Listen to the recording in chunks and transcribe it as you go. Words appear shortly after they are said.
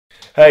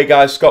Hey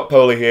guys, Scott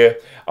Poley here.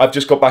 I've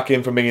just got back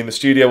in from being in the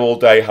studio all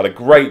day, had a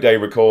great day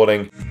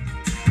recording.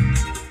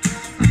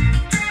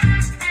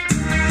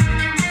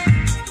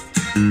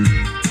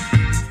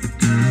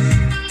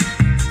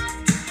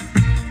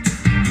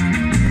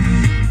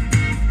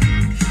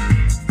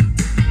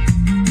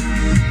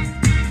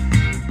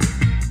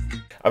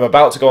 I'm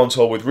about to go on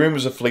tour with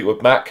Rumours of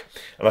Fleetwood Mac,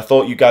 and I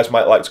thought you guys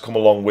might like to come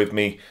along with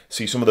me,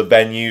 see some of the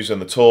venues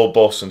and the tour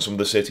bus and some of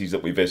the cities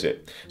that we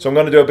visit. So I'm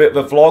going to do a bit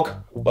of a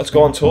vlog. Let's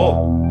go on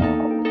tour.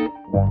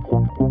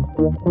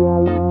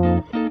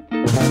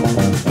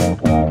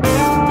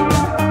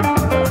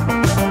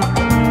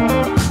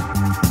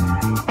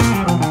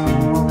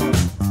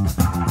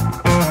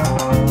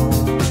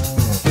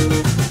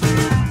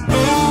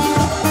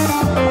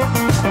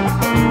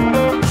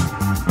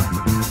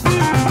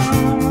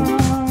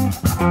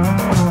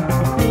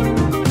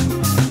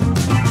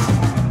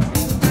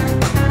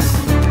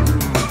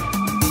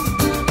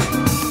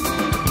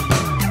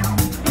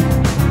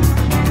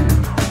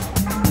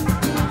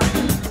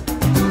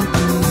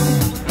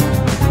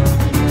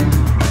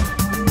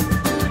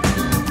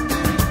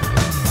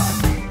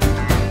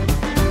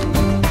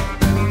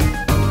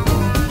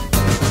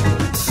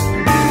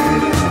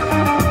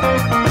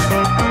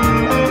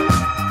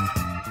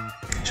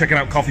 Checking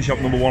out coffee shop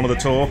number 1 of the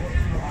tour.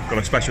 Got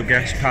a special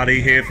guest,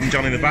 Paddy, here from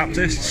Johnny the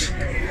Baptists.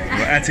 We've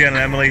got Etienne and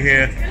Emily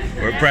here.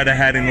 We're at Bread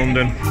Ahead in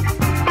London.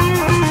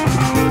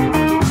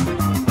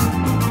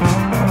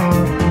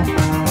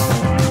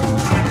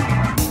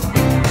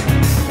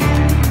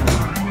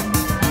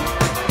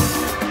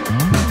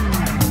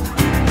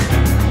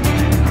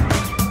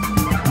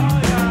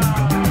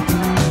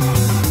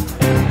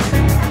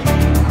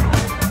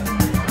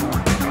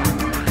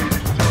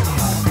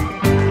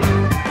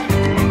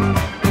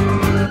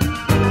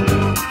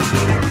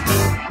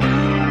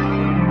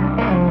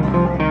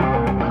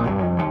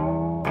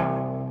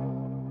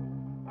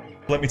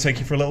 Let me take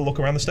you for a little look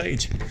around the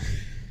stage.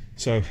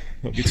 So,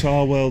 got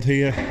Guitar World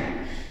here,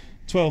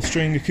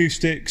 12-string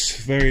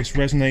acoustics, various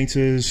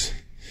resonators,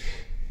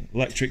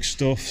 electric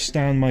stuff,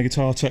 Stan, my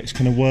guitar tech's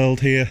kind of world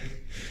here.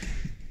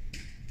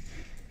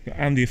 Got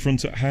Andy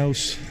front at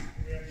house,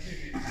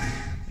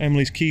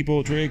 Emily's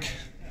keyboard rig,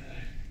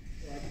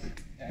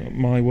 got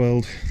my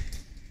world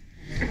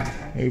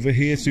over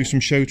here to do some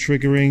show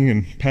triggering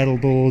and pedal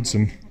boards,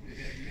 and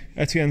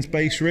Etienne's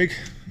bass rig.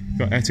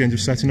 Got Etienne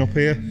just setting up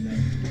here.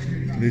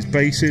 His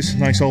basses,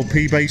 nice old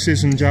P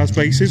basses and jazz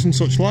basses and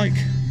such like.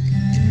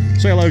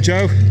 Say hello,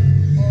 Joe.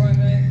 Alright,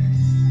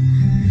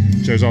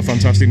 mate. Joe's our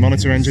fantastic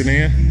monitor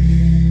engineer.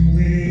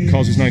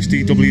 Cos's nice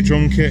DW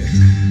drum kit.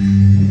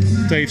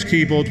 Dave's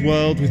keyboard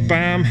world with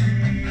Bam.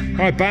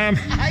 Hi, Bam.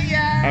 Hiya.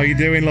 How you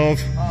doing, love?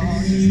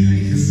 Oh,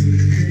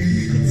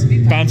 it's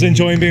good. Bam's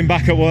enjoying being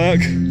back at work.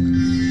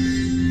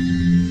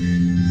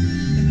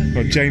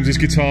 Got James's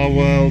guitar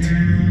world.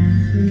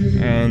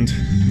 And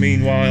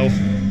meanwhile,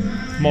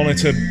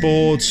 monitor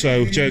board,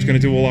 so Joe's going to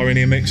do all our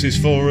in-ear mixes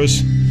for us.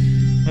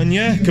 And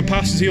yeah,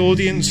 capacity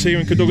audience here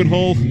in Cadogan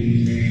Hall.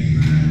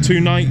 2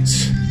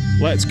 nights.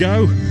 Let's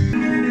go.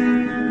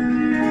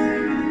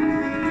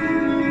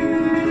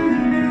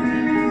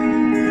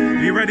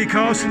 Are you ready,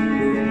 Cos?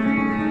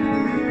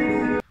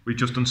 We've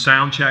just done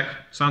sound check.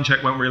 Sound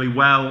check went really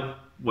well.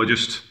 We're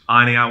just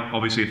ironing out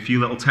obviously a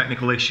few little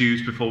technical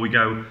issues before we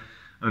go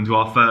and do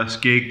our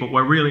first gig, but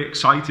we're really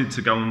excited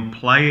to go and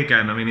play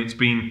again. I mean,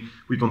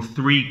 we've done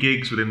 3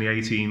 gigs within the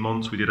 18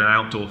 months. We did an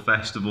outdoor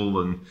festival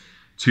and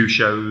 2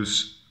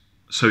 shows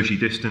socially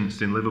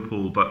distanced in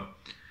Liverpool, but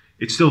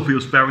it still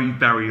feels very,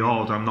 very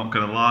odd. I'm not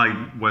gonna lie.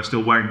 We're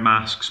still wearing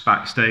masks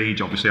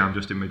backstage. Obviously, I'm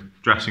just in my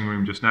dressing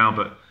room just now,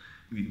 but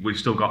we've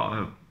still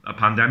got a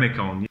pandemic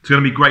on. It's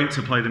gonna be great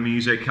to play the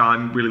music.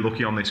 I'm really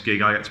lucky on this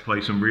gig. I get to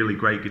play some really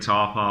great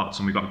guitar parts,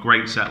 and we've got a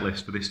great set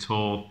list for this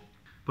tour.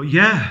 But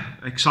yeah,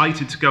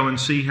 excited to go and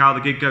see how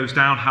the gig goes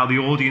down, how the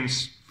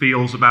audience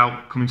feels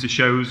about coming to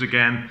shows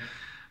again,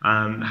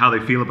 and how they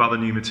feel about the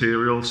new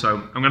material.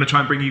 So I'm going to try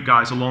and bring you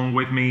guys along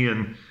with me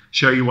and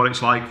show you what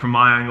it's like from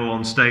my angle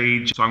on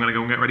stage. So I'm going to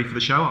go and get ready for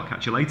the show. I'll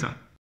catch you later.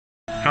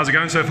 How's it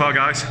going so far,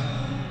 guys?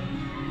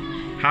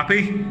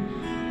 Happy?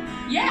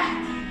 Yeah.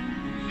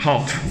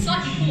 Hot?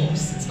 Slightly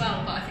hoarse as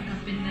well, but I think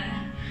I've been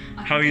there.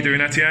 How are you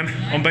doing, Etienne?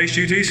 On bass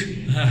duties?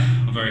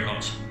 I'm very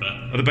hot, but...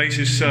 Are the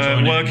basses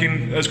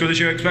working as good as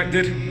you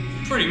expected?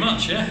 Pretty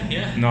much,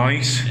 yeah.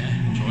 Nice.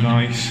 Yeah,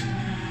 nice.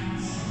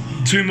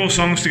 2 more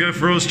songs to go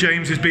for us.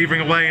 James is beavering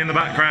away in the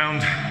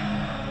background,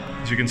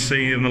 as you can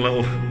see in the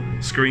little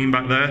screen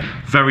back there.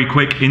 Very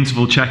quick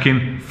interval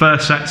check-in.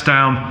 First set's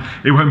down.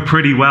 It went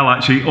pretty well,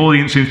 actually.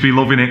 Audience seems to be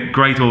loving it.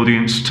 Great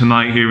audience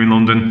tonight here in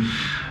London.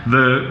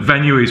 The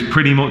venue is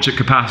pretty much at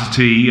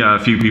capacity. A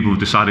few people have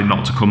decided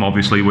not to come,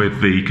 obviously,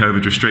 with the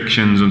COVID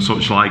restrictions and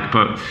such like,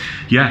 but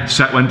yeah,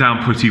 set went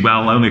down pretty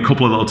well. Only a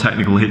couple of little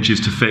technical hitches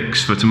to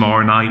fix for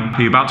tomorrow night.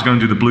 We're about to go and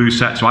do the blues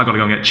set, so I've got to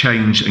go and get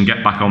changed and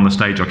get back on the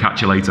stage. I'll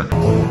catch you later.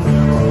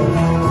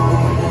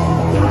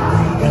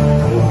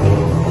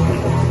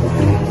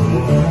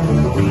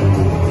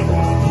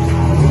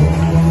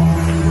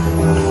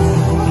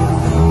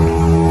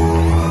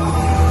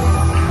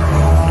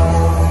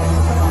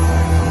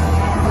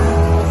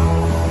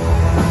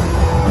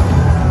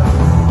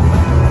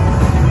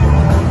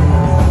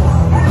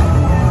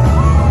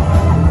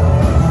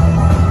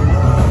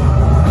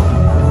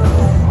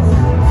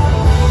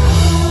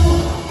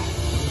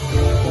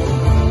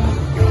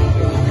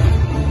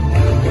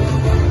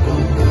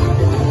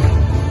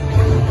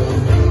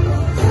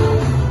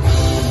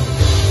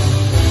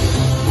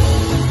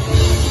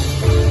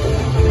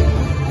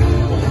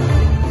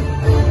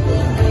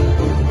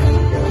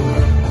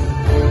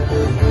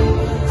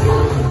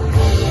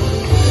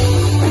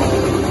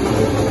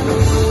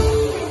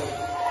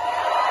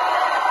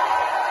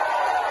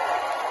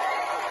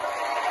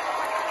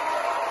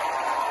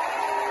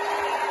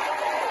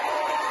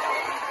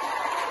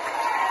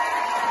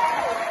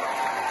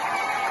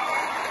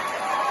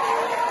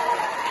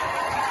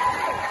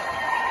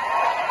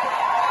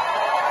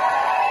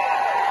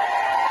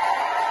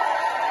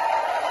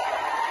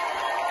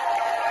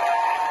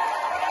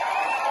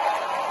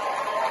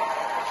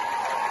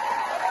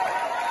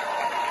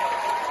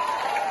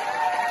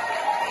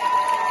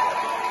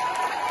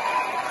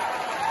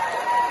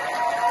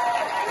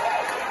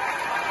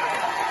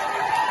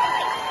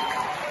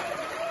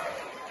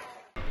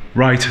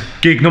 Right,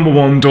 gig number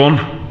 1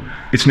 done.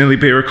 It's nearly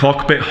beer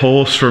o'clock, a bit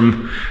hoarse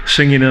from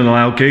singing in a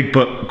loud gig,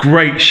 but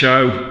great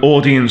show.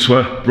 Audience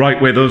were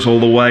right with us all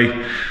the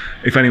way.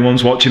 If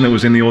anyone's watching that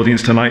was in the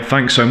audience tonight,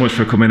 thanks so much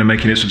for coming and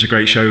making it such a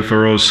great show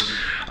for us.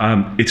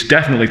 It's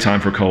definitely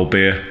time for a cold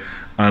beer.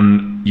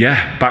 And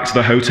yeah, back to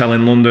the hotel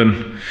in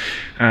London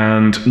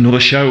and another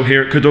show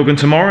here at Cadogan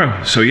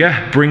tomorrow. So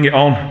yeah, bring it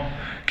on.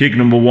 Gig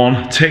number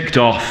 1 ticked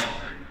off,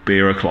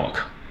 beer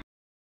o'clock.